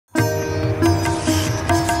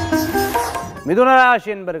மிதுன ராசி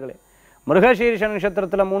என்பர்களே, மிருகசீரிஷ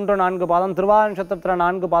நட்சத்திரத்தில் 3, 4 பாதம், திருவாதிரை நட்சத்திரத்தில்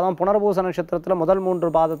 4 பாதம், புனர்பூச நட்சத்திரத்தில் முதல்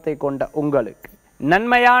 3 பாதத்தை கொண்ட உங்களுக்கு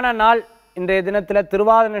நன்மையான நாள். இன்றைய தினத்தில்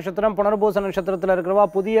திருவாதிரை நட்சத்திரம், புனர்பூச நட்சத்திரத்தில் இருக்கிறவா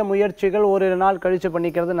புதிய முயற்சிகள் ஓரிரு நாள் கழித்து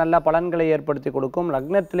பண்ணிக்கிறது நல்ல பலன்களை ஏற்படுத்தி கொடுக்கும்.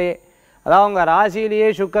 லக்னத்திலே, அதாவது உங்கள் ராசியிலேயே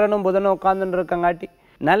சுக்கிரனும் புதனும் உட்கார்ந்துட்டு இருக்கங்காட்டி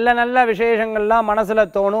நல்ல நல்ல விசேஷங்கள்லாம் மனசில்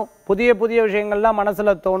தோணும். புதிய புதிய விஷயங்கள்லாம்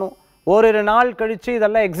மனசில் தோணும். ஓரிரு நாள் கழித்து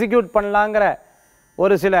இதெல்லாம் எக்ஸிக்யூட் பண்ணலாங்கிற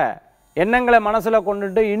ஒரு சில எண்ணங்களை மனசில்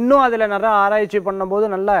கொண்டுட்டு இன்னும் அதில் நிறைய ஆராய்ச்சி பண்ணும்போது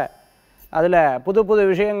நல்ல அதில் புது புது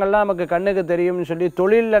விஷயங்கள்லாம் நமக்கு கண்ணுக்கு தெரியும்னு சொல்லி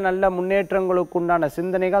தொழிலில் நல்ல முன்னேற்றங்களுக்கு உண்டான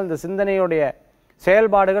சிந்தனைகள், அந்த சிந்தனையுடைய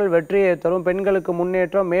செயல்பாடுகள் வெற்றியை தரும். பெண்களுக்கு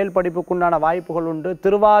முன்னேற்றம், மேல் படிப்புக்குண்டான வாய்ப்புகள் உண்டு.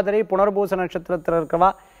 திருவாதிரை புனர்பூச நட்சத்திரத்தில் இருக்கவா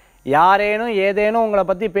யாரேனும் ஏதேனும் உங்களை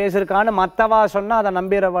பற்றி பேசியிருக்கான்னு மற்றவா சொன்னால் அதை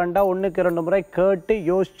நம்பிட வேண்டாம். 1க்கு 2 முறை கேட்டு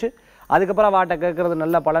யோசித்து அதுக்கப்புறம் வாட்டை கேட்கறது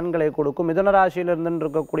நல்ல பலன்களை கொடுக்கும். மிதுன ராசியில் இருந்து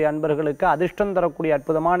இருக்கக்கூடிய அன்பர்களுக்கு அதிர்ஷ்டம் தரக்கூடிய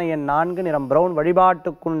அற்புதமான எண் 4, நிறம் பிரவுன்.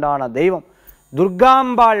 வழிபாட்டுக்குண்டான தெய்வம்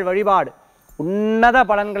துர்காம்பாள் வழிபாடு உன்னத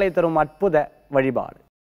பலன்களை தரும் அற்புத வழிபாடு.